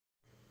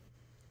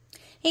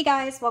Hey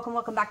guys,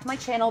 welcome back to my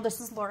channel. This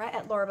is Laura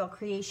at Laurabelle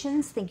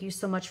Creations. Thank you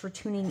so much for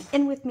tuning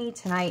in with me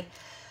tonight.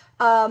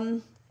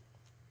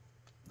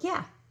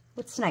 Yeah,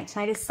 what's tonight?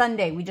 Tonight is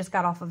Sunday. We just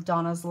got off of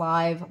Donna's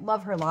live.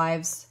 Love her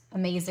lives.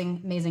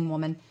 Amazing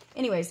woman.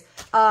 Anyways,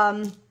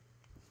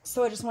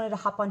 so I just wanted to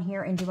hop on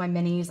here and do my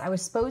minis. I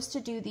was supposed to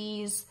do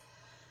these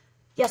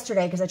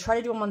yesterday because I tried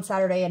to do them on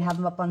Saturday and have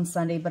them up on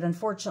Sunday, but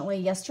unfortunately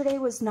yesterday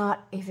was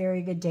not a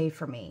very good day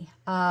for me.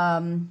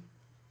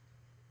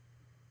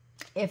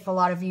 If a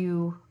lot of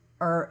you,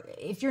 or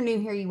if you're new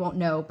here, you won't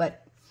know,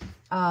 but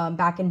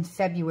back in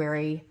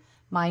February,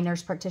 my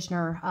nurse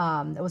practitioner,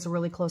 that was a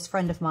really close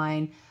friend of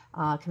mine,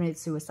 committed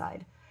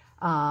suicide.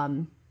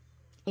 And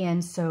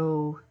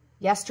so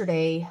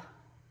yesterday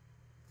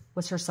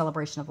was her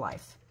celebration of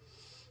life.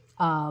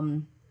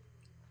 And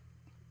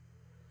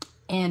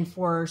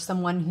for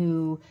someone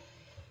who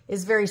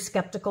is very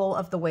skeptical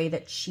of the way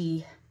that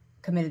she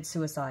committed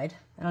suicide,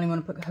 I don't even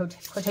want to put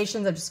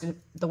quotations, I'm just gonna,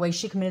 the way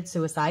she committed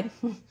suicide,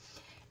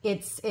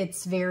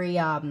 it's very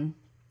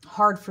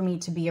hard for me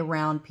to be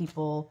around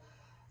people,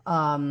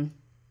 well,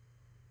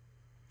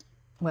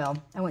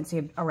 I wouldn't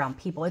say around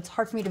people, it's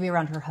hard for me to be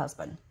around her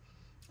husband.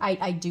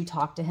 I do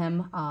talk to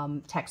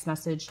him, text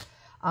message,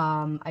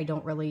 I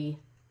don't really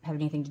have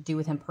anything to do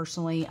with him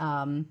personally,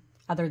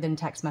 other than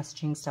text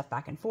messaging stuff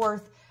back and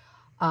forth.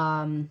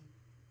 So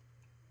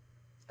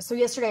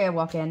yesterday I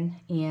walk in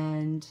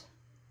and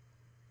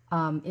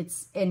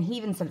and he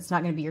even said it's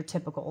not going to be your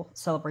typical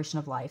celebration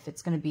of life.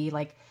 It's going to be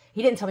like,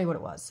 he didn't tell me what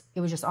it was.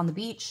 It was just on the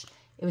beach.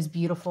 It was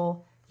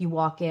beautiful. You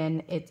walk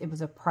in, it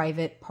was a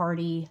private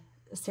party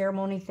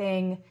ceremony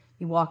thing.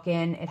 You walk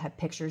in, it had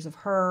pictures of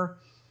her.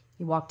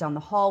 You walk down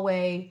the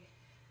hallway.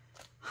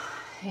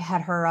 It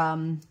had her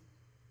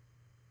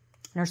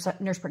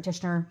nurse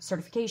practitioner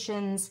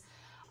certifications.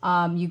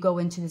 You go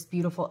into this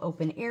beautiful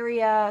open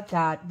area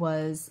that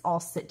was all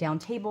sit-down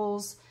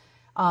tables.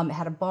 It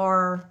had a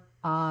bar.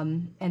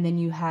 And then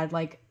you had,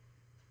 like,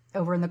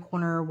 over in the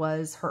corner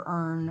was her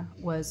urn,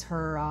 was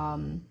her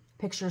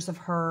pictures of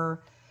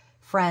her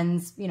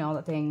friends, you know,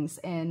 the things.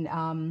 And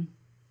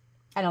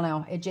I don't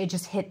know, it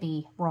just hit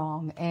me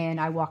wrong. And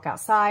I walk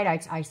outside,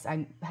 I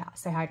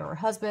say hi to her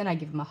husband, I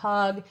give him a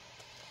hug,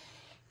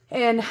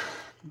 and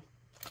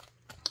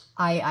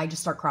I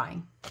just start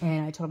crying.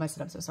 And I told him, I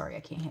said, I'm so sorry, I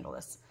can't handle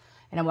this.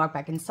 And I walked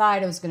back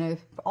inside. I was going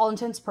to, for all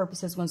intents and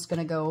purposes, was going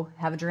to go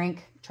have a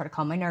drink, try to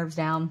calm my nerves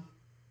down.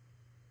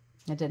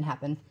 It didn't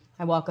happen.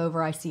 I walk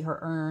over, I see her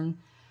urn.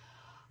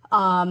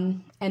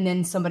 And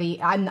then somebody,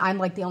 I'm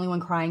like the only one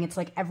crying. It's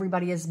like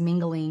everybody is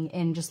mingling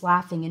and just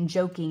laughing and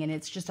joking, and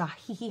it's just a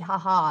hee hee ha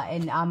ha.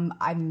 And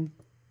I'm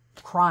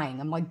crying.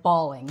 I'm like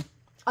bawling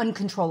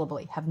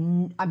uncontrollably.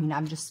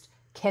 I'm just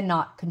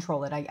cannot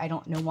control it. I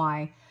don't know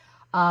why.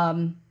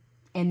 And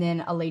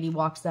then a lady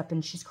walks up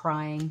and she's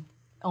crying.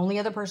 Only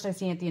other person I've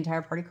seen at the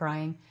entire party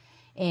crying.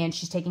 And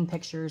she's taking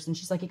pictures, and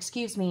she's like,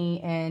 excuse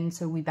me. And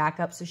so we back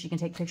up so she can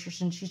take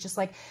pictures. And she's just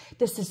like,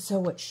 this is so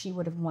what she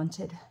would have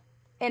wanted.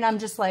 And I'm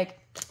just like,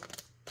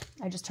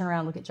 I just turn around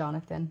and look at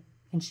Jonathan,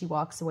 and she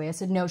walks away. I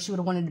said, no, she would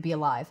have wanted to be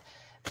alive.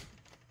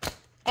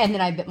 And then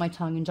I bit my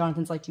tongue, and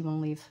Jonathan's like, do you want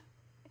to leave?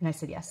 And I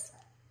said, yes.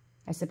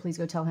 I said, please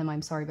go tell him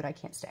I'm sorry, but I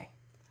can't stay.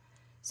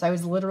 So I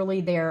was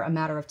literally there a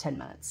matter of 10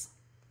 minutes,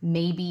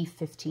 maybe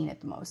 15 at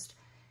the most.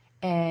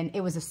 And it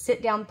was a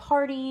sit-down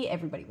party.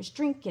 Everybody was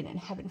drinking and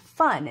having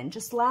fun and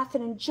just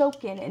laughing and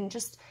joking, and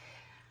just,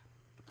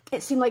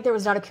 it seemed like there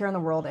was not a care in the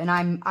world. And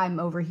I'm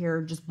over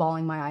here just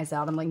bawling my eyes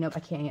out. I'm like, nope,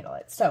 I can't handle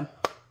it. So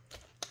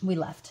we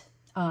left.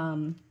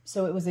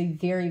 So it was a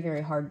very,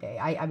 very hard day.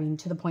 I mean,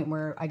 to the point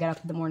where I got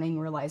up in the morning,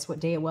 realized what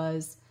day it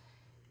was,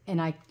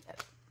 and I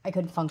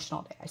couldn't function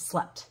all day. I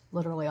slept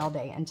literally all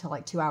day until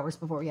like 2 hours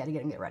before we had to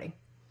get and get ready.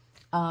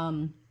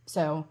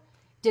 So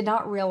did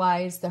not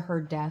realize that her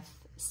death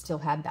still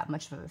had that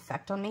much of an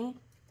effect on me.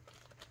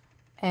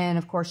 And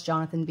of course,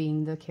 Jonathan,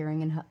 being the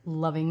caring and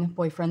loving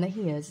boyfriend that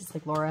he is, it's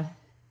like, Laura,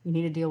 you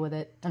need to deal with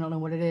it. I don't know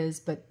what it is,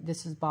 but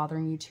this is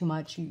bothering you too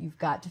much. You've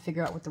got to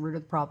figure out what the root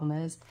of the problem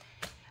is.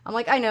 I'm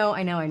like, I know.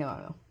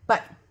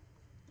 But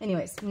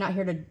anyways, I'm not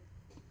here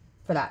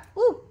for that.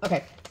 Ooh,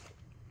 okay.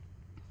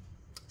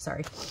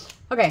 Sorry.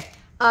 Okay.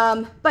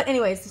 But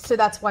anyways, so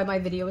that's why my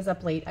video is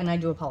up late, and I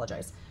do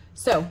apologize.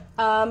 So,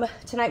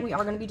 tonight we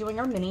are going to be doing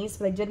our minis,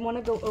 but I did want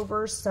to go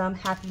over some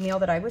Happy Mail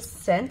that I was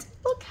sent.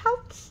 Look how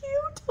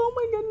cute. Oh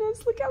my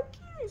goodness. Look how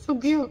cute. He's so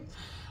cute.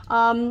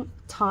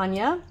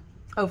 Tanya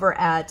over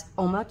at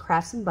Oma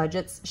Crafts and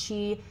Budgets.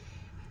 She,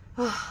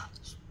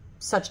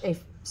 such a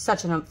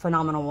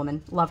phenomenal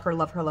woman. Love her,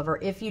 love her, love her.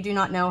 If you do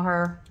not know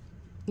her,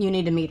 you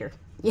need to meet her.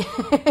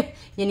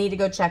 You need to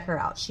go check her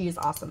out. She is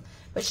awesome.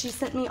 But she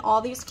sent me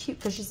all these cute,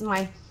 because she's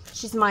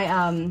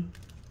my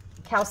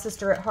cow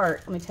sister at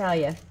heart, let me tell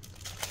you.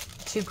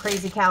 Two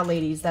crazy cow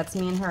ladies, that's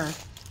me and her.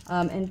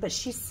 But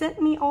she sent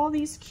me all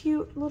these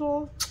cute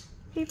little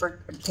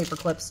paper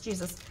clips,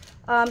 Jesus,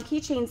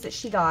 keychains that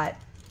she got.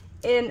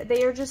 And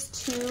they are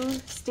just too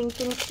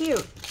stinking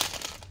cute.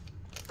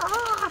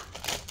 Ah!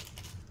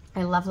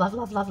 I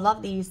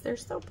love these. They're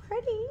so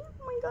pretty.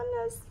 Oh my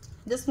goodness.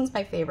 This one's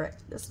my favorite.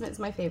 This one is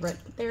my favorite.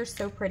 They're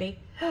so pretty.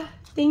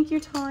 Thank you,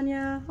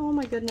 Tanya. Oh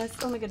my goodness.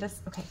 Oh my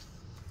goodness. Okay.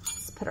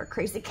 Let's put our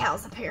crazy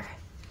cows up here.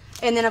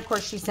 And then, of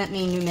course, she sent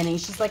me new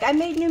minis. She's like, I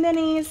made new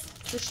minis.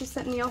 So she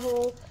sent me a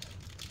whole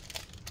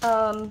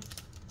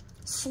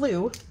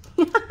slew.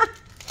 Can't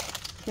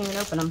even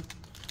open them.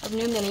 Of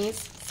new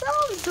minis. So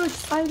I'm so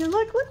excited.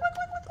 Look, look, look,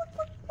 look, look,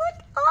 look,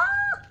 look.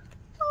 Ah!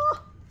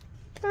 Oh,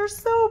 they're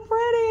so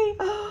pretty.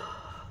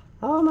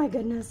 Oh my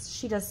goodness.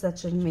 She does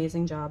such an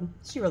amazing job.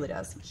 She really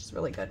does. She's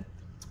really good.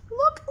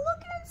 Look,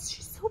 look at it.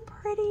 She's so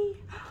pretty.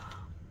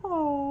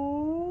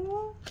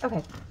 Oh. Okay.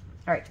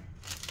 All right.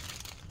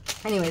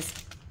 Anyways,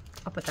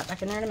 I'll put that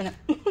back in there in a minute.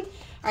 All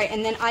right.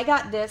 And then I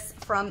got this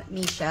from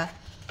Misha.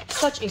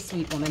 Such a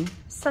sweet woman.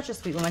 Such a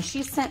sweet woman.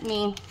 She sent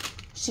me,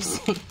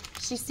 she's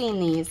seen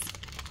these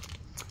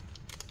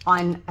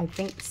on, I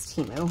think it's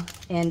Temu,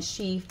 and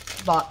she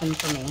bought them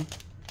for me.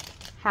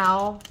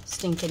 How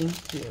stinking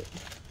cute.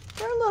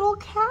 They're little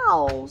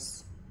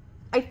cows.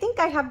 I think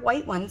I have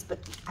white ones, but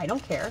I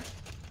don't care.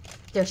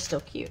 They're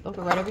still cute. They'll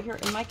go right over here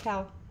in my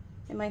cow,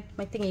 in my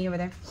thingy over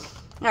there.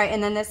 All right,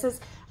 and then this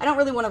is, I don't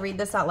really want to read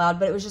this out loud,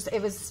 but it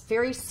was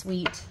very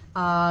sweet.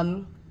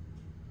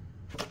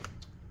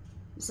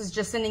 This is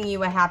just sending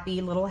you a happy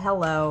little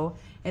hello.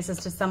 It says,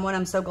 to someone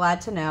I'm so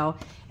glad to know.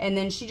 And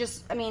then she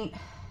just, I mean,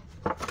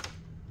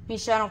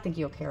 Misha, I don't think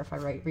you'll care if I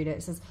read it.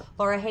 It says,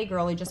 Laura, hey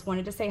girlie, just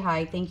wanted to say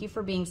hi. Thank you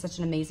for being such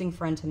an amazing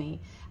friend to me.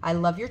 I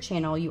love your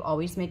channel. You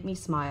always make me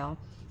smile.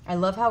 I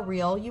love how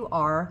real you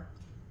are.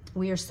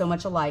 We are so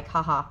much alike.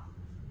 Haha.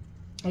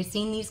 I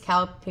seen these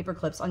cow paper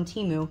clips on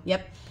Temu.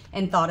 Yep.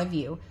 And thought of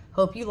you.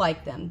 Hope you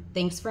like them.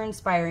 Thanks for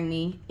inspiring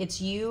me.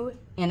 It's you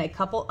and a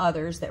couple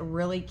others that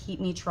really keep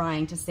me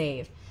trying to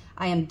save.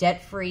 I am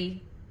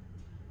debt-free,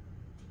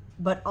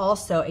 but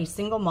also a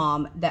single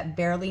mom that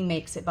barely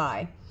makes it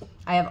by.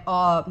 I have,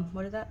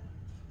 what is that?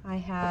 I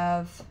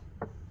have,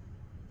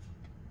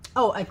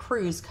 a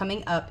cruise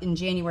coming up in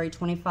January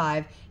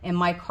 25, and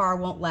my car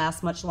won't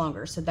last much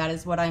longer. So that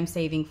is what I'm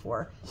saving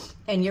for.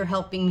 And you're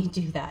helping me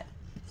do that.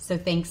 So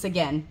thanks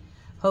again.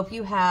 Hope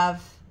you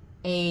have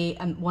a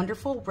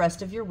wonderful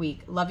rest of your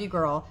week. Love you,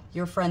 girl.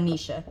 Your friend,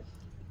 Misha.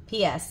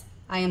 P.S.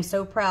 I am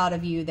so proud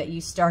of you that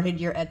you started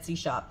your Etsy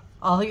shop.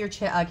 All your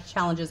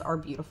challenges are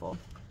beautiful.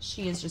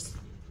 She is just,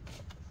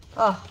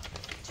 oh,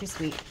 too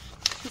sweet.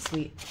 Too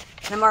sweet.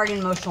 And I'm already an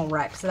emotional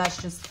wreck, so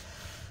that's just,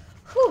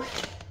 whew.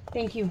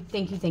 Thank you,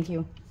 thank you, thank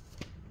you.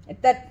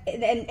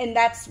 And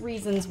that's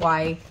reasons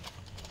why,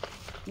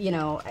 you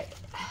know,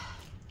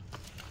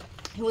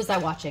 who was I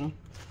watching?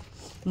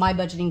 My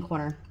Budgeting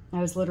Corner. I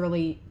was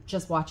literally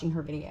just watching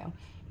her video,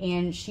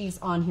 and she's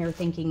on here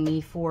thanking me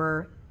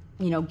for,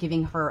 you know,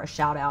 giving her a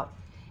shout out.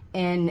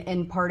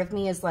 And part of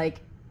me is like,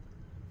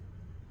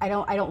 I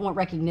don't want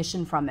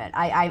recognition from it.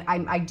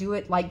 I do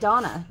it like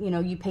Donna, you know,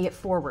 you pay it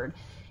forward,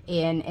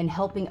 and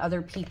helping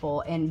other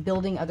people and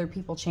building other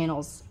people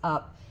channels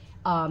up,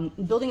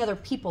 building other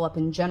people up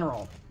in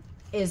general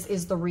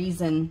is the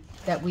reason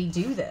that we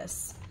do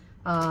this.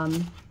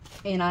 And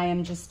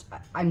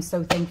I'm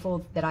so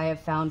thankful that I have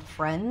found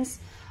friends,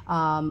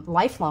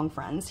 lifelong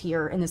friends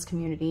here in this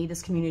community.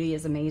 This community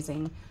is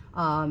amazing.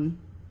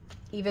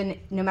 Even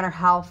no matter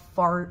how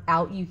far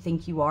out you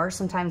think you are,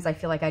 sometimes I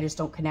feel like I just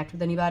don't connect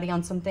with anybody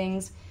on some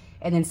things.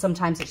 And then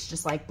sometimes it's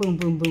just like boom,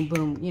 boom, boom,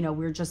 boom. You know,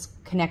 we're just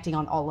connecting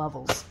on all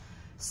levels.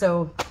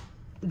 So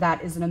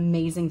that is an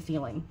amazing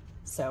feeling.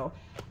 So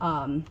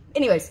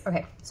anyways,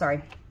 okay,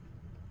 sorry.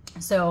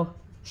 So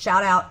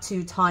shout out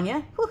to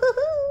Tanya,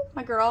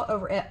 my girl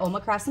over at Oma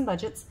Crafts and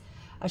Budgets.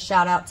 A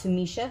shout out to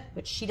Misha,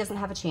 which she doesn't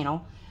have a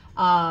channel.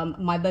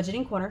 My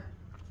Budgeting Corner.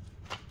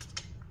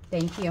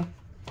 Thank you.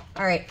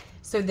 All right.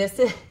 So this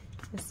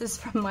is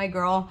from my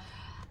girl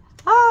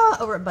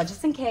over at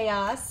Budgets and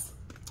Chaos.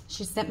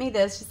 She sent me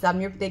this. She said,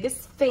 I'm your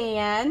biggest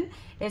fan.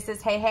 It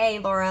says, hey,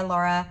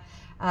 Laura.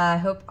 I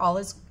hope all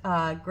is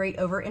great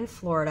over in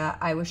Florida.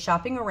 I was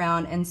shopping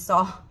around and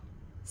saw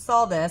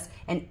this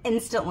and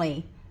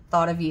instantly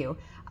thought of you.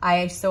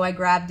 So I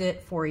grabbed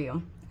it for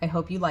you. I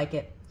hope you like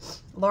it.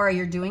 Laura,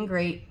 you're doing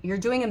great. You're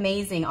doing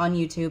amazing on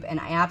YouTube, and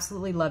I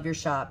absolutely love your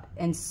shop.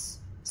 And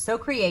so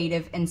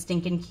creative and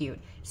stinking cute.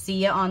 See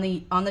ya on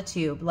the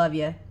tube. Love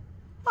ya.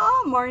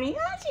 Oh, Marnie.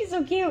 Oh, she's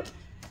so cute.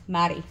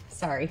 Maddie.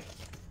 Sorry.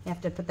 You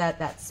have to put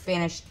that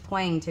Spanish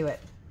twang to it.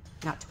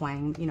 Not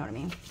twang, you know what I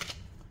mean.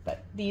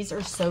 But these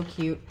are so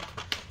cute.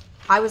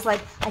 I was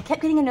like, I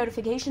kept getting a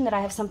notification that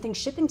I have something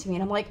shipping to me.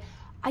 And I'm like,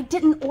 I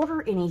didn't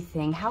order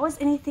anything. How is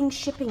anything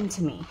shipping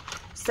to me?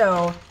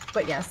 So,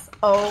 but yes.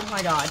 Oh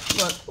my God.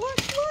 Look.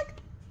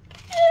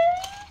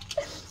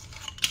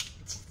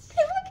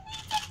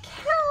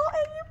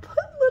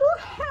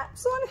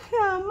 On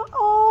him.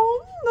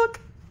 Oh, look.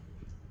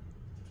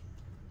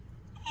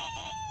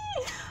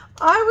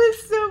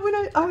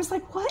 I was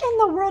like, what in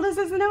the world is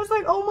this? And I was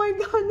like, oh my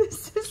God,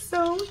 this is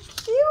so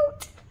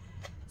cute.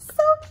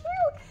 So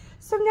cute.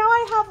 So now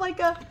I have like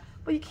well,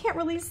 you can't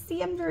really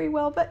see him very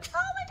well, but oh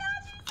my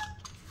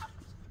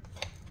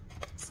gosh.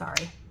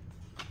 Sorry.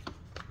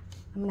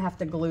 I'm gonna have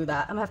to glue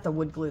that. I'm gonna have to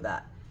wood glue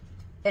that.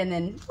 And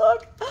then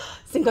look,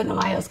 Cinco de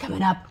Mayo's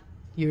coming up.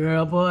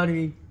 Yeah,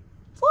 buddy.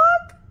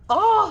 Look.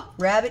 Oh,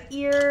 rabbit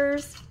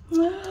ears.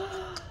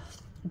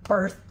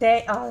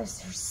 Birthday. Oh,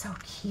 these are so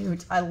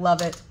cute. I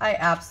love it. I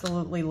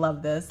absolutely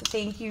love this.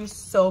 Thank you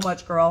so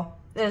much, girl.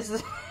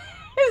 This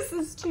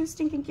is too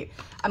stinking cute.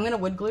 I'm going to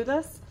wood glue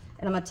this,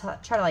 and I'm going to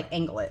try to like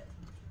angle it.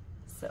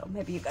 So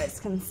maybe you guys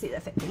can see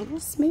if it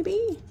angles, maybe.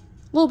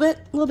 A little bit.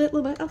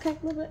 Okay,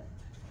 a little bit.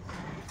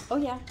 Oh,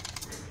 yeah.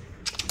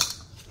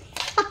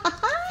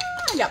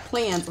 I got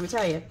plans, let me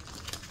tell you.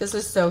 This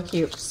is so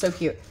cute, so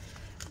cute.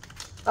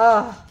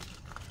 Oh,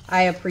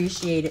 I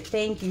appreciate it.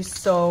 Thank you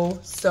so,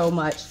 so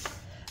much.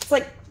 It's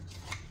like,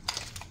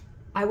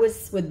 I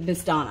was with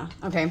Miss Donna,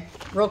 okay?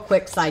 Real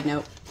quick side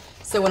note.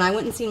 So when I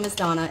went and seen Miss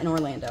Donna in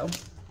Orlando,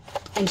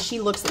 and she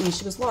looks at me,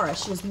 she goes, Laura,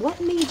 she goes,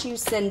 what made you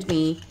send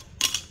me,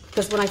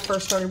 because when I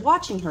first started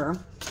watching her,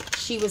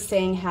 she was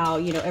saying how,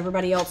 you know,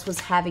 everybody else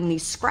was having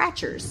these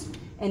scratchers,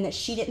 and that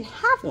she didn't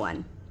have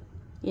one,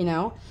 you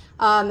know?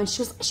 And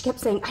she kept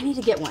saying, I need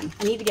to get one.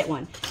 I need to get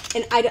one.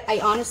 And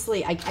I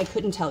honestly, I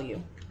couldn't tell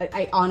you.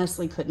 I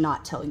honestly could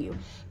not tell you.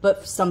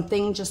 But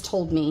something just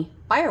told me,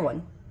 buy her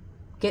one.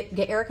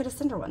 Get Erica to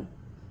send her one.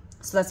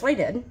 So that's what I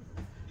did.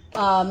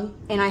 And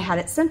I had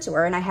it sent to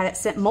her. And I had it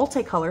sent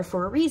multicolor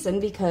for a reason,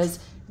 because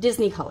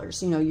Disney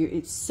colors, you know,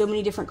 it's so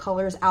many different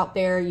colors out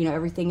there. You know,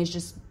 everything is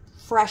just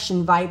fresh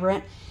and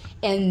vibrant.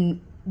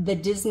 And the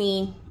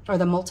Disney, or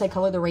the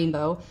multicolor, the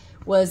rainbow,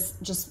 was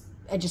just,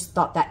 I just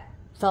thought that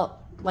felt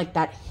like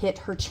that hit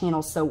her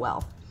channel so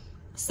well.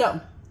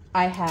 So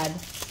I had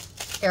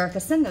Erica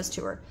send those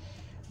to her.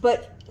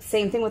 But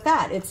same thing with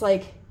that. It's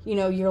like, you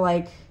know, you're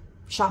like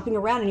shopping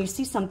around and you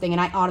see something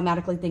and I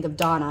automatically think of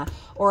Donna,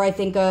 or I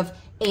think of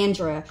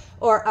Andrea,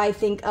 or I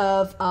think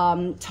of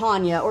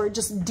Tanya, or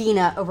just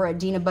Dina over at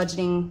Dina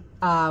Budgeting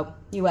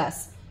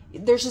US.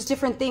 There's just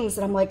different things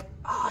that I'm like,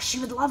 oh, she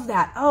would love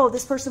that. Oh,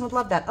 this person would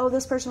love that. Oh,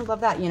 this person would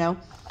love that, you know.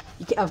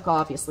 You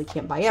obviously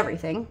can't buy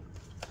everything.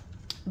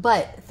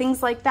 But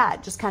things like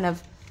that just kind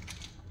of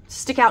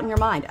stick out in your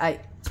mind.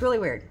 It's really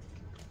weird.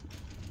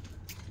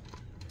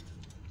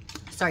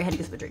 Sorry, I had to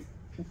get some drink.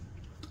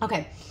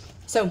 Okay,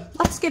 so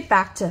let's get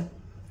back to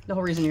the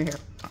whole reason you're here.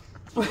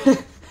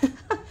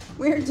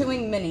 We're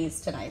doing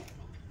minis tonight.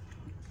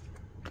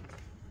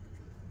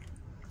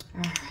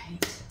 All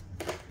right.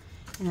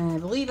 And I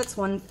believe it's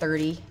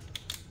 1:30.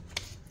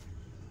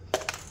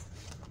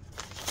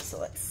 So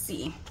let's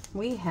see.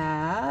 We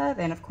have,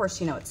 and of course,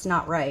 you know, it's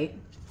not right.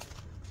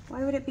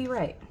 Why would it be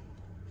right?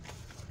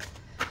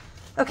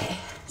 Okay,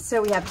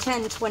 so we have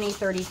 10, 20,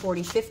 30,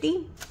 40,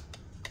 50,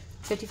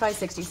 55,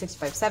 60,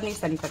 65, 70,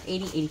 75,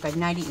 80, 85,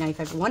 90,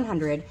 95,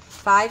 100,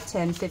 5,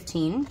 10,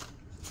 15,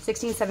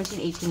 16,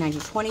 17, 18,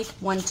 19, 20,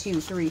 1, 2,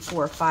 3,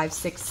 4, 5,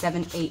 6,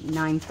 7, 8,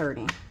 9,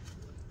 30.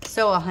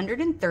 So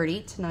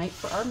 130 tonight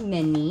for our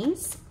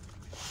minis.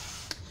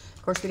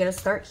 Of course, we got to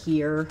start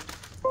here.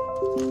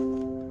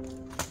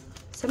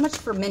 So much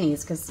for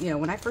minis, because, you know,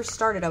 when I first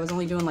started, I was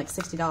only doing like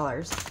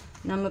 $60.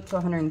 Now I'm up to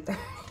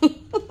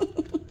 130.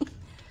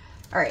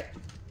 All right.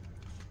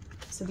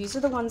 So these are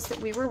the ones that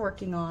we were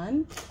working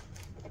on.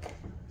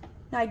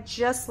 Now I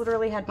just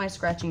literally had my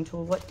scratching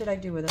tool. What did I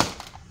do with it?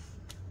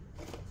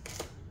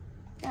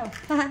 Oh,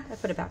 I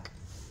put it back.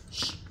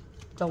 Shh.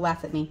 Don't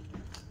laugh at me.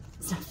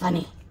 It's not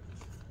funny.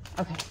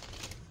 Okay. Do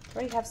I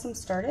already have some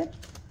started?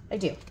 I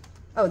do.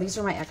 Oh, these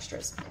are my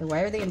extras. Okay,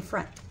 why are they in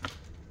front?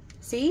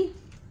 See?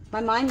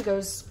 My mind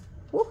goes,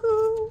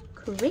 woohoo,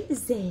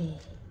 crazy.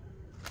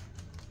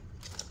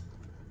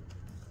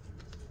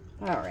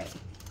 All right.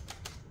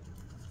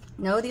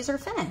 No, these are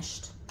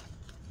finished.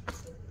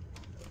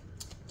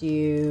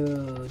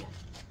 Dude.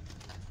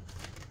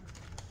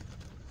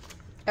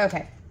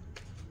 Okay.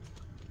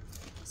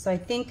 So I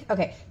think,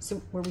 okay,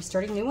 so were we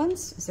starting new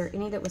ones? Is there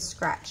any that was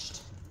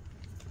scratched?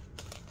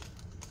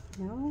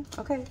 No?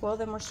 Okay, well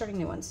then we're starting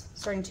new ones.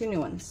 Starting 2 new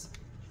ones.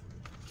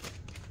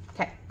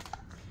 Okay.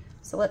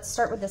 So let's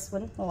start with this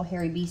one, little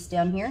hairy beast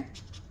down here.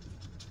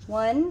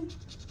 1,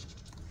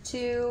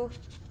 2,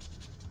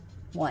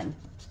 1.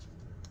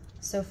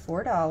 So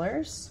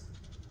 $4.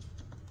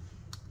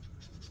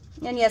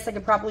 And yes, I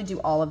could probably do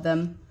all of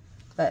them,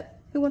 but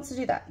who wants to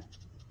do that?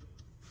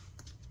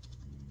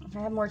 I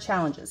have more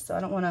challenges, so I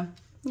don't want to,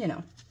 you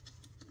know,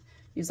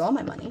 use all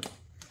my money.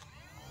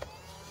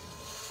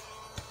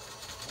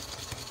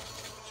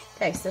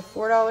 Okay, so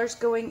 $4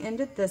 going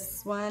into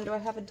this one. Do I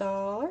have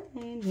 $1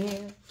 in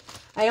here?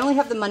 I only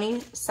have the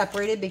money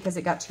separated because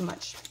it got too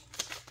much.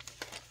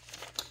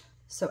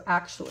 So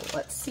actually,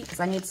 let's see, because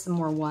I need some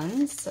more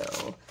ones.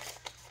 So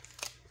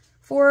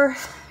for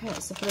the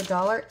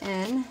 $1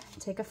 in,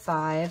 take a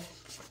 5.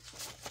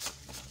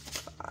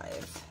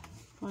 5.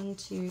 1,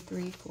 2,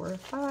 3, 4,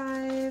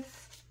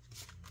 5.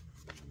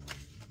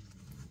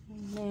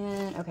 And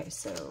then, okay,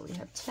 so we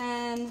have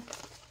 10.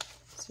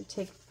 So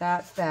take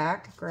that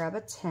back, grab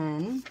a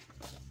 10.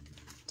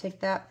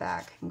 Take that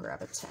back and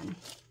grab a 10.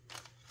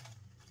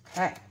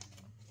 Okay.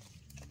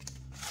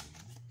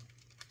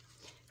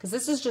 Because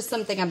this is just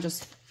something I'm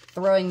just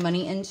throwing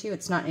money into.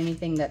 It's not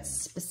anything that's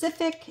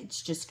specific.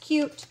 It's just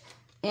cute.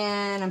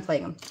 And I'm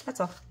playing them. That's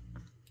all.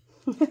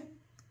 And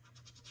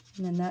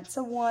then that's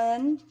a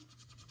 1.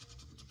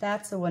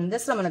 That's a 1.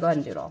 This one I'm going to go ahead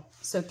and do it all.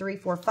 So 3,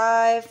 4,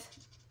 5,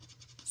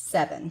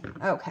 7.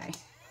 Okay.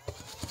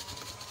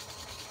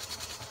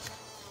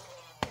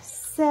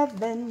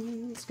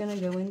 7 is going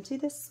to go into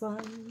this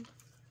one.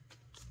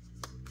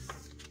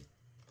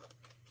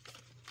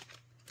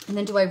 And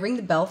then do I ring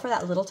the bell for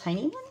that little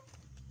tiny one?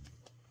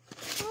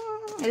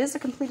 It is a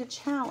completed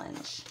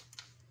challenge.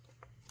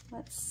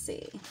 Let's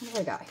see. What do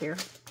I got here?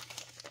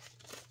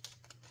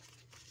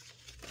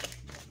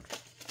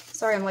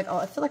 Sorry, I'm like, oh,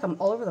 I feel like I'm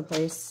all over the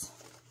place.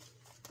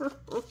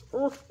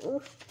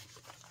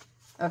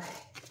 Okay.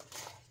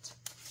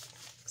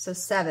 So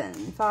 7,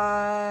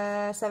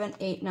 5, 7,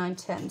 8, 9,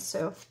 10.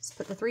 So let's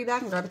put the 3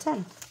 back and grab a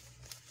 10.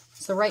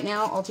 So right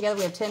now, altogether,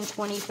 we have 10,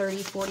 20, 30,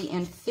 40,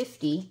 and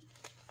 50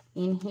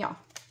 in here.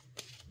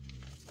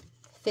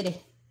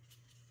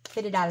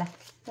 $50.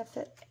 That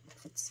fit?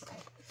 Fits. Okay.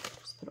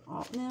 Just put it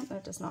all. No,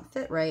 that does not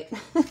fit right.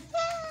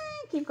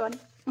 Keep going.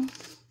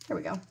 Here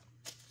we go.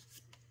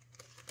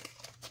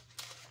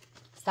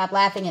 Stop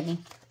laughing at me.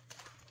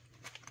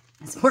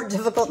 It's more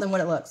difficult than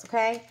what it looks,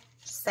 okay?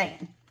 Just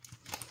saying.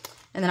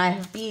 And then I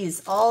have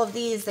these, all of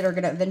these that are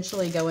going to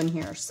eventually go in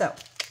here. So,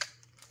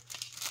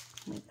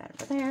 leave that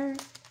over there.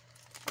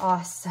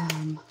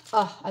 Awesome.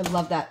 Oh, I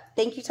love that.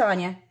 Thank you,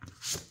 Tanya.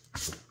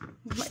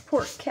 My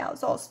poor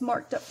cow's all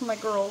marked up for my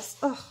girls.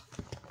 Oh.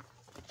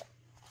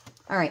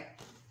 All right.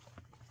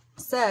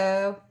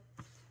 So,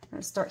 I'm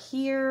going to start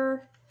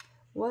here.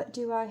 What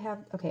do I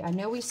have? Okay, I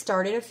know we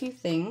started a few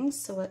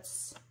things, so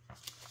let's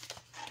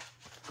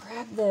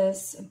grab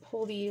this and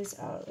pull these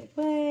out of the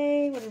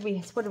way. What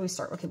did we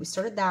start? Okay, we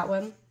started that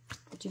one.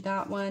 We'll do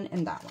that one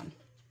and that one.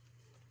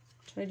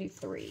 Try to do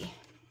 3.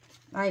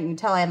 I can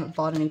tell I haven't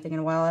bought anything in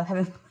a while. I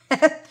haven't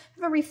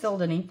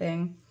refilled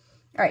anything.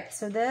 All right,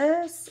 so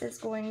this is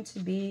going to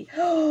be,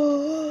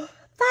 oh,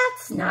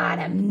 that's not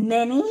a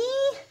mini.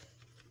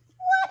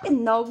 What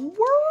in the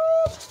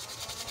world?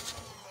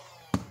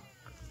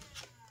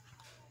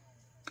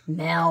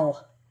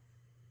 Mel.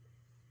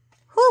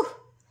 Whew.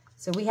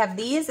 So we have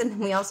these, and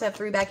we also have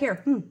 3 back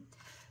here.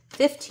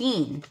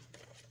 15.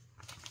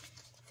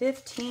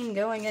 15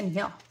 going in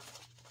here.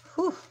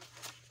 Whew.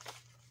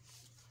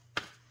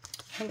 I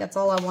think that's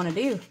all I want to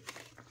do.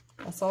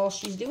 That's all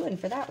she's doing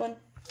for that one.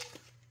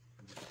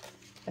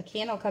 If I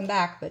can, I'll come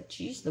back, but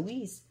geez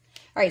Louise.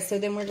 All right, so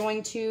then we're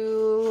going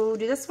to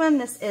do this one.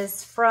 This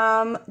is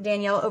from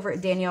Danielle over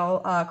at Danielle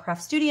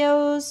Craft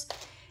Studios.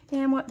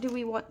 And what do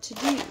we want to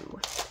do?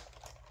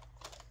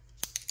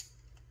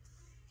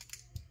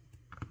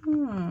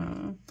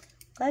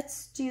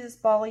 Let's do this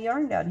ball of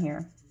yarn down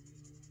here.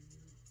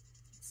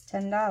 It's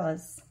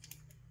 $10.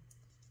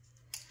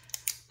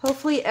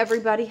 Hopefully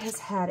everybody has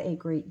had a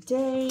great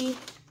day,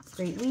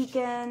 great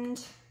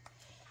weekend.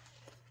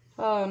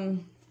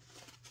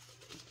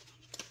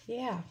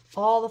 Yeah,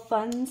 all the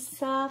fun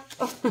stuff.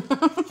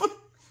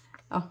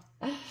 Oh,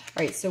 all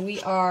right, so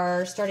we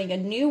are starting a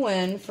new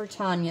one for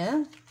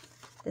Tanya.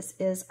 This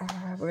is,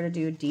 we're going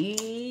to do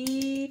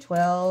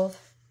D12.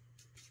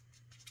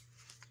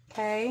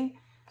 Okay,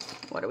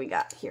 what do we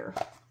got here?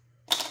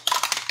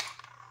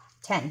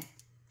 10.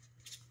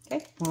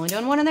 Okay, we're only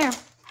doing 1 in there.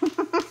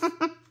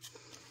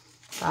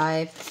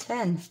 5,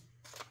 10.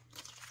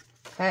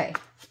 Okay.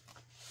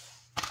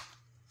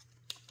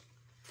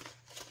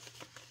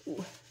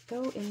 Ooh,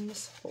 go in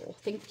this hole.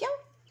 Thank you.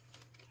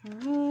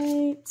 All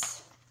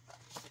right.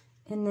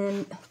 And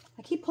then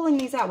I keep pulling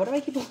these out. What do I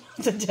keep pulling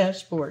out the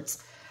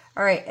dashboards?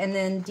 All right, and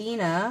then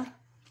Dina.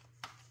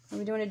 Are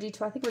we doing a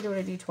D12? I think we're doing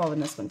a D12 in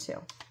this one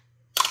too.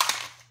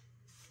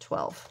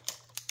 12.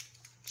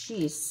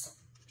 Jeez.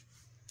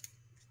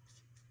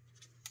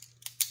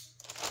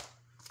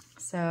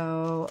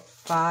 So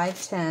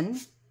 5, 10,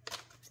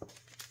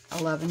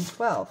 11,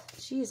 12.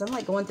 Jeez, I'm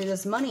like going through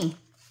this money.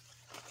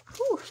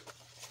 Whew.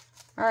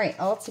 All right,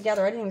 all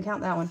together. I didn't even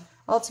count that one.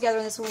 All together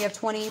in this one we have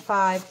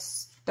 25,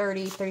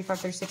 30, 35,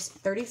 36,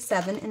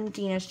 37 in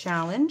Dina's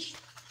challenge.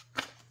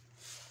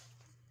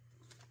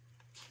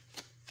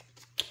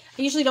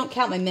 I usually don't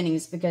count my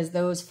minis because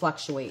those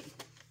fluctuate.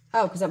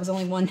 Oh, because that was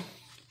only one.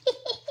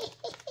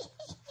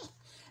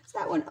 So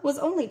that one was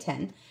only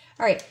 10.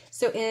 All right,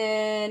 so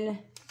in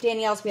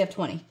Danielle's we have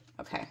 20.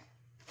 Okay.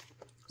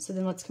 So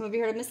then let's come over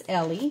here to Miss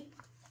Ellie.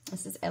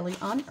 This is Ellie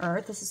on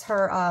Earth. This is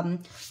her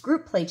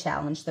group play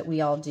challenge that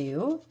we all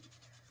do.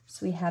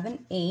 So we have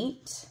an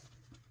 8.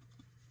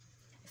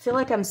 I feel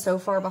like I'm so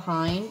far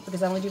behind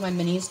because I only do my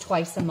minis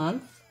twice a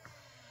month.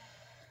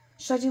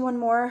 Should I do one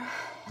more?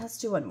 Let's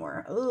do one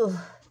more. Ooh,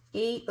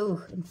 8.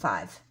 Ooh, and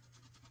 5.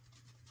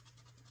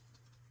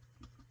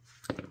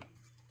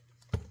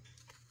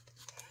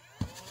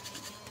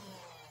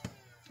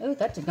 Oh,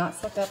 that did not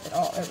suck up at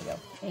all. There we go.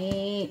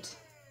 8,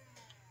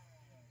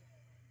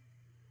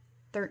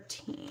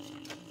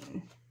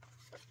 13,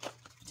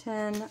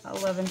 10,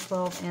 11,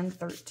 12, and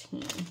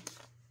 13.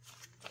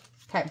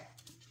 Okay.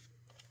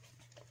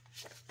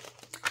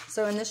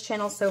 So in this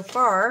channel so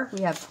far,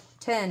 we have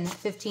 10,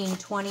 15,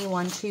 20,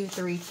 1, 2,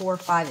 3, 4,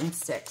 5, and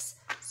 6.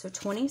 So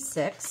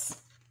 26.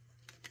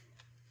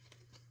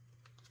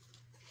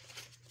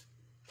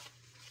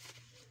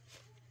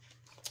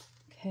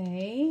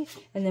 Okay,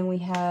 and then we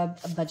have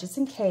Budgets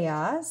and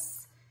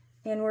Chaos,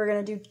 and we're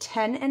gonna do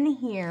 10 in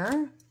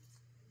here.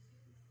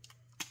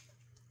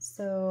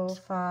 So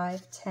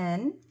 5,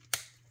 10,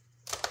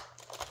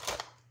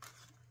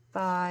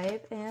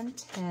 5 and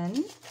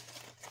 10.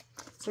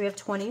 So we have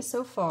 20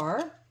 so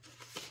far.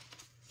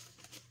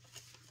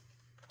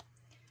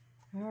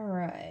 All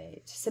right,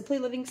 Simply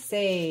Living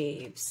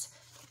saves.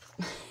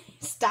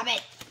 Stop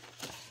it.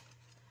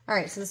 All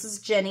right, so this is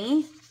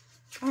Jenny.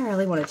 I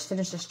really wanted to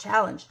finish this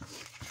challenge.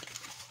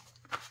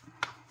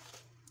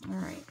 All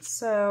right,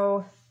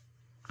 so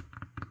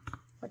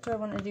what do I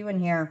want to do in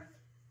here?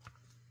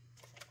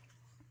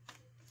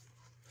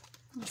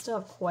 I still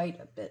have quite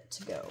a bit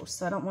to go,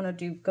 so I don't want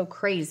to go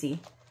crazy.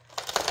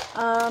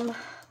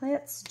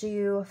 Let's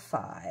do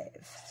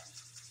 5.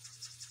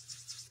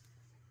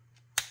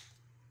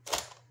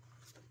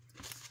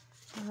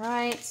 All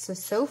right,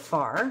 so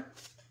far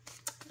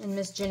in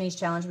Miss Jenny's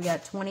challenge, we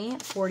got 20,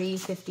 40,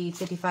 50,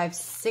 55,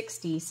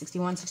 60,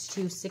 61,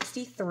 62,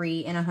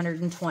 63, and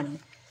 120.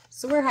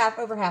 So we're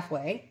over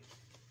halfway,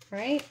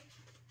 right?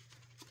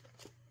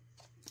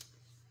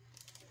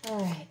 All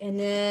right, and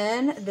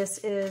then this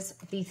is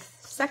the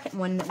second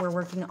one that we're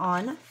working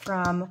on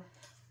from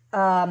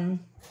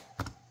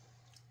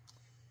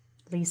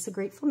Lisa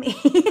Grateful Me.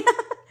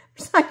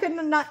 I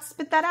couldn't not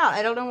spit that out.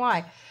 I don't know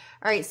why.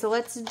 All right, so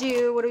let's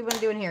do, what do we want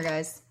to do in here,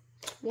 guys?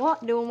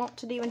 What do we want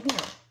to do in here?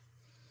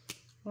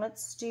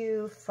 Let's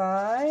do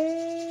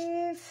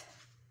 5,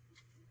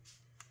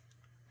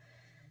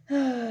 4,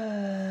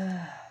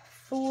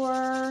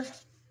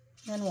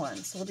 and 1.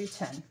 So we'll do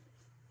 10.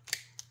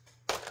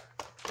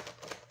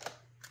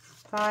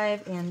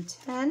 5 and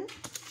 10.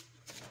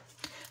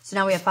 So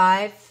now we have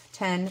 5,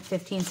 10,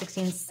 15,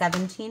 16,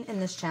 17 in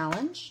this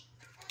challenge.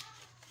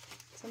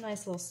 It's a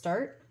nice little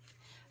start.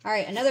 All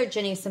right, another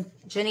Jenny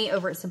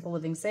over at Simple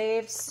Living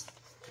saves.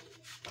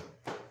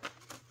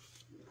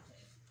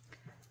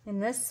 In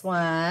this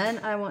one,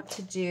 I want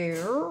to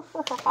do,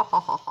 what do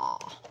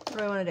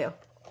I want to do?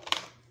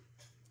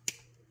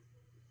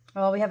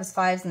 All we have is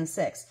 5s and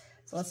 6.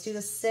 So let's do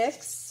the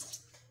 6.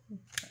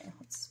 Okay,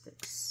 let's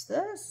fix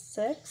this.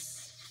 6.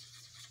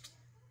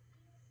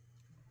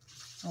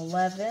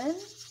 11.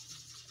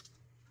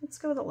 Let's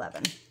go with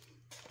 11.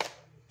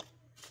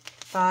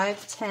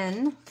 5,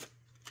 10,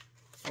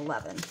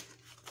 11.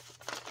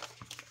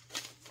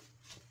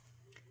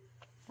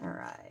 All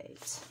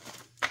right.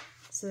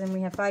 So then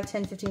we have 5,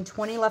 10, 15,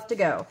 20 left to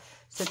go.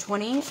 So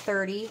 20,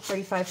 30,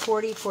 35,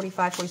 40,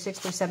 45, 46,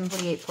 47,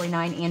 48,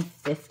 49, and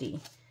 50.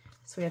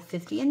 So we have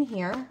 50 in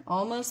here.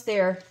 Almost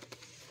there.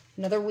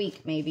 Another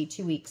week, maybe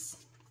 2 weeks.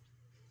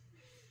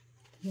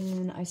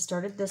 And I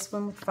started this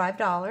one with $5.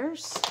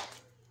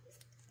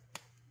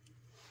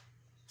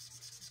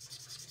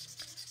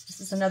 This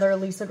is another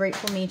Lisa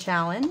Grateful Me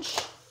challenge.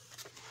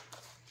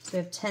 So we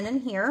have 10 in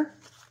here.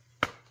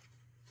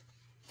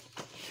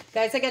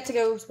 Guys, I got to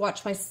go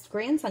watch my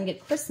grandson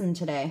get christened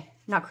today.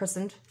 Not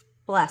christened,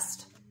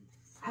 blessed.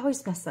 I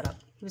always mess that up.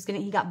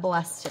 He got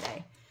blessed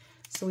today.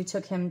 So we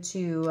took him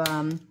to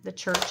the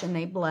church and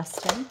they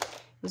blessed him.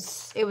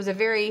 It was a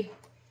very,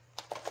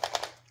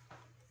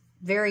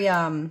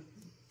 how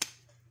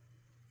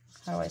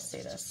do I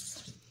say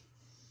this?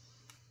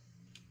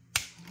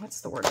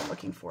 What's the word I'm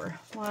looking for?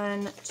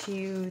 1,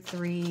 2,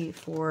 3,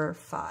 4,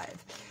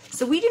 5.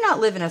 So we do not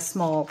live in a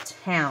small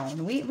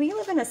town. We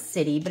live in a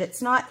city, but it's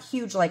not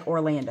huge like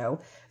Orlando,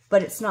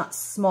 but it's not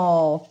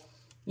small,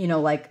 you know,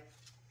 like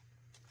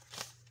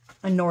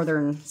a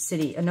northern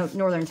city, a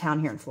northern town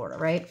here in Florida,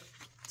 right?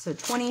 So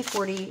 20,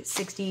 40,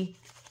 60,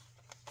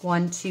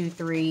 1, 2,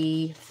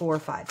 3, 4,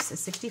 5. So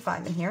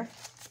 65 in here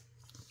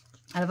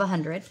out of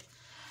 100.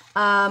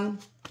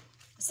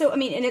 So, I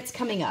mean, and it's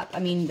coming up. I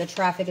mean, the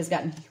traffic has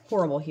gotten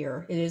horrible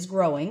here. It is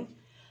growing,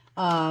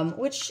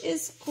 which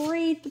is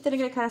great, but then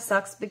again, it kind of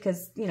sucks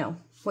because, you know,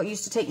 what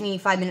used to take me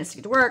 5 minutes to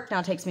get to work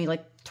now takes me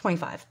like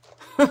 25.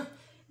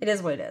 It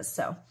is what it is.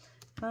 So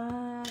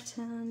 5,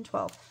 10, 12,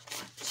 1,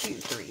 2,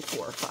 3,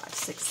 4, 5,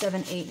 6,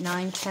 7, 8,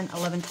 9, 10,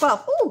 11,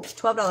 12. Ooh,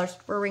 $12.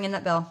 We're ringing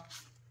that bell.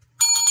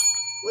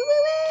 Woo,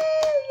 woo,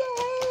 woo,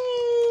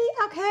 yay.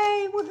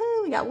 Okay,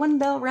 woohoo, we got one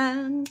bell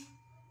rung.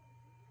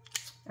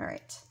 All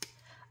right.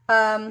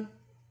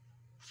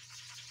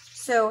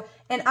 So,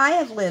 and I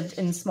have lived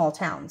in small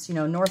towns, you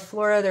know, North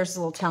Florida, there's a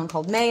little town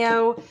called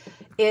Mayo.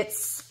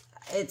 It's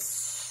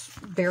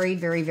very,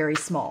 very, very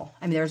small.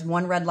 I mean, there's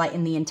one red light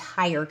in the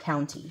entire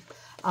county.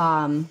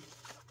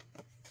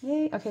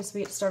 Yay. Okay. So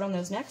we get to start on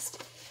those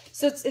next.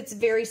 So it's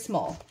very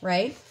small,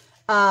 right?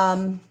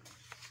 How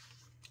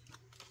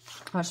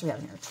much do we have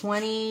in here?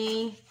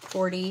 20,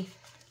 40,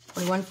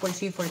 41,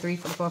 42, 43,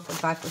 44,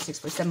 45, 46,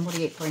 47,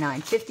 48,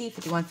 49, 50,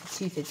 51,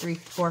 52, 53,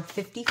 54,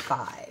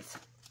 55.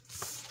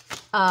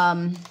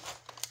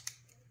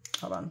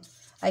 Hold on.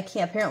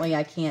 Apparently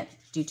I can't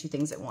do 2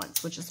 things at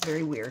once, which is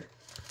very weird.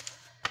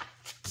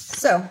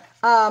 So,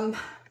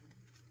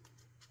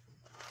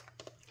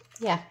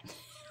 yeah.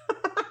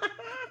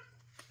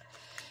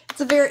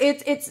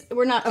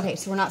 we're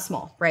not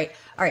small, right?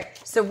 All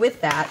right. So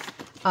with that,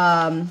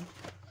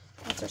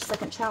 That's our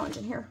second challenge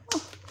in here.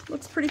 Oh,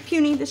 looks pretty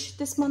puny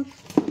this month.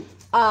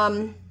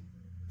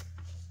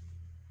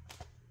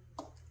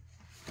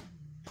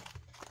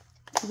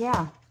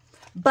 Yeah,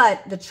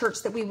 but the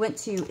church that we went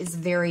to is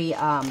very,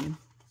 I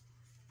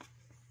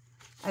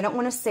don't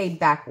want to say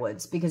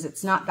backwoods because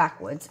it's not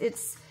backwoods.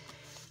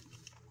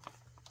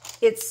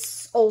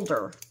 It's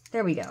older.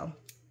 There we go.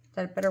 Is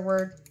that a better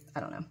word? I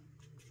don't know.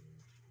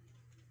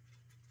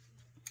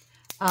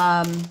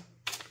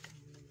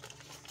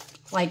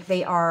 Like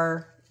they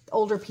are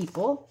older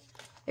people.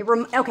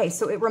 Okay,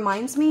 so it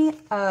reminds me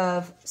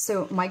of,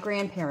 so my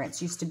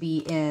grandparents used to be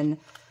in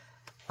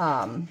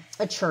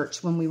a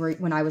church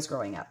when I was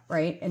growing up,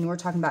 right? And we're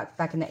talking about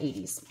back in the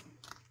 80s.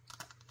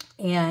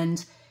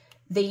 And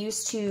they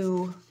used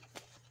to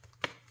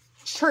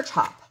church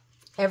hop.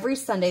 Every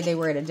Sunday they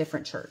were at a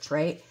different church,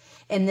 right?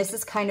 And this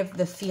is kind of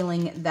the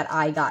feeling that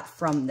I got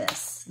from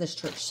this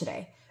church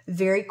today.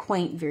 Very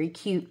quaint, very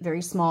cute,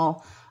 very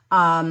small,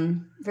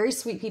 very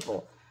sweet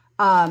people.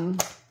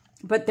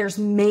 But there's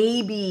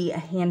maybe a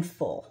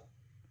handful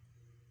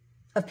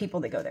of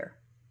people that go there.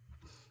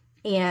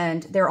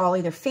 And they're all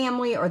either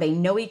family or they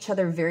know each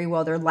other very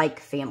well. They're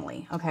like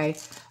family, okay?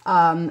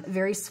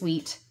 Very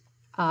sweet.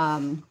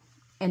 And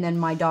then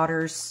my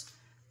daughter's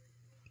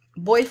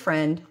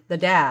boyfriend, the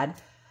dad,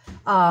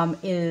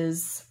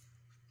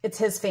 it's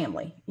his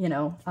family, you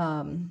know?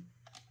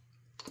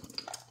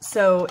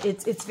 So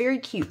it's very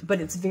cute, but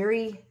it's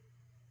very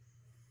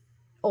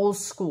old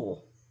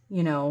school,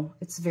 you know?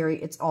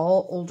 It's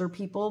all older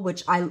people,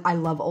 which I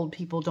love old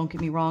people. Don't get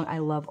me wrong. I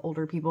love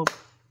older people.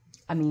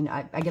 I mean,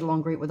 I get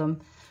along great with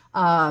them.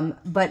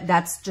 But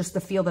that's just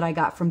the feel that I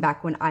got from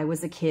back when I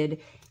was a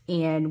kid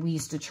and we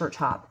used to church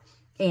hop.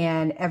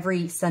 And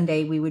every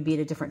Sunday we would be at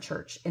a different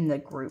church in the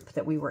group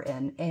that we were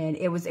in. And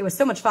it was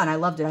so much fun. I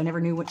loved it. I never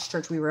knew which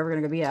church we were ever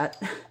going to be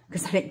at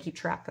because I didn't keep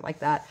track like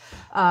that.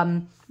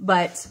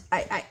 But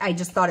I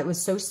just thought it was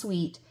so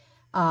sweet.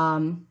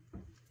 And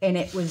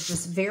it was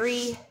just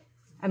very,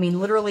 I mean,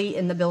 literally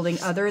in the building,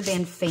 other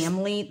than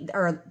family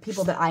or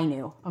people that I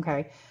knew.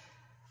 Okay.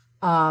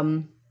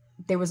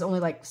 There was only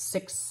like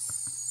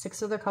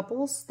six other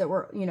couples that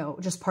were, you know,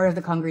 just part of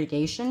the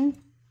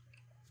congregation.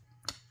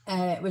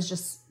 And it was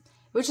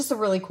just a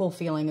really cool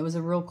feeling. It was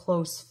a real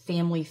close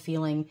family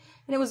feeling.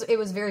 And it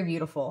was very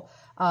beautiful.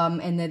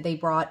 And then they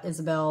brought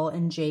Isabel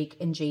and Jake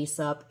and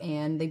Jace up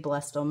and they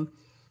blessed them.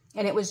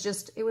 And it was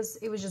just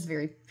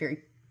very,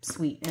 very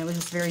sweet. And it was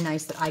just very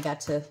nice that I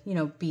got to, you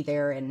know, be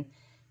there and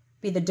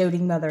be the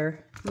doting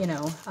mother, you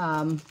know.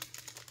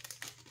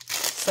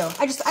 So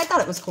I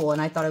thought it was cool,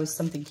 and I thought it was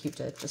something cute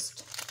to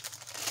just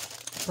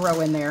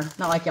throw in there.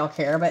 Not like y'all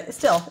care, but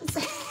still,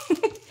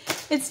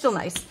 it's still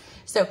nice.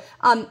 So,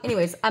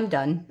 anyways, I'm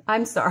done.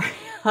 I'm sorry.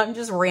 I'm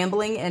just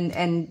rambling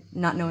and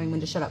not knowing when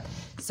to shut up.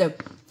 So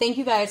thank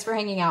you guys for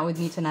hanging out with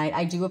me tonight.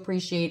 I do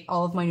appreciate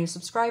all of my new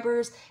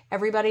subscribers,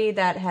 everybody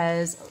that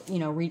has, you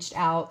know, reached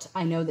out.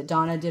 I know that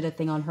Donna did a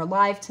thing on her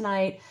live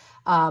tonight,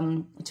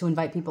 to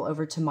invite people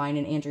over to mine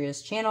and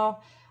Andrea's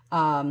channel.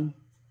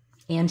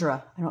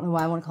 Andra, I don't know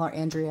why I want to call her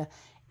Andrea.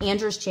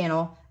 Andra's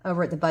channel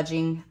over at the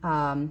Budging,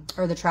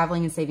 or the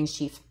Traveling and Savings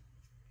Chief.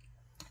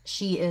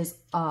 She is,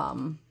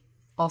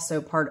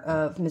 also part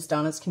of Miss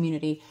Donna's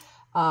community.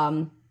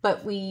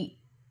 But we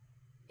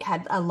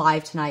had a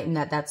live tonight, and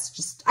that's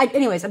just,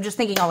 anyways, I'm just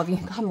thanking all of you.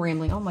 I'm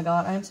rambling. Oh my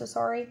God, I'm so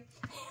sorry.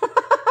 You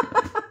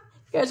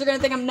guys are going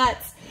to think I'm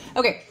nuts.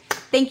 Okay.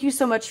 Thank you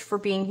so much for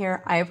being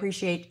here. I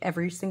appreciate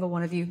every single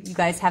one of you. You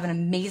guys have an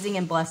amazing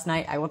and blessed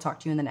night. I will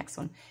talk to you in the next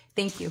one.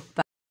 Thank you. Bye.